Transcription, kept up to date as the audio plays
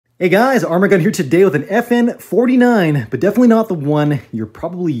Hey guys, Arm&Gun here today with an FN49, but definitely not the one you're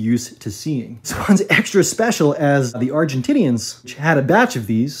probably used to seeing. This one's extra special as the Argentinians, which had a batch of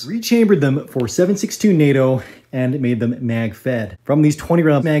these, rechambered them for 7.62 NATO and made them mag-fed. From these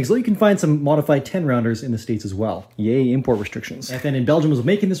 20-round mags, though, you can find some modified 10-rounders in the States as well. Yay, import restrictions. FN in Belgium was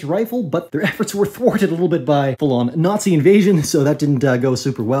making this rifle, but their efforts were thwarted a little bit by full-on Nazi invasion, so that didn't go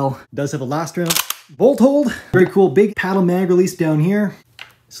super well. It does have a last round bolt hold. Very cool, big paddle mag release down here.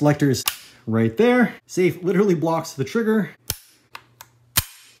 Selectors right there. Safe literally blocks the trigger.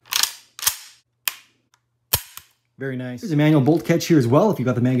 Very nice. There's a manual bolt catch here as well if you've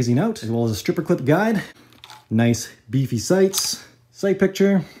got the magazine out, as well as a stripper clip guide. Nice beefy sights, sight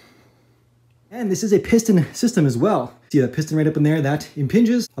picture. And this is a piston system as well. See that piston right up in there? That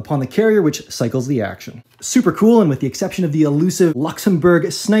impinges upon the carrier, which cycles the action. Super cool, and with the exception of the elusive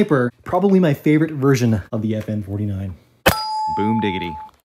Luxembourg sniper, probably my favorite version of the FN49. Boom diggity.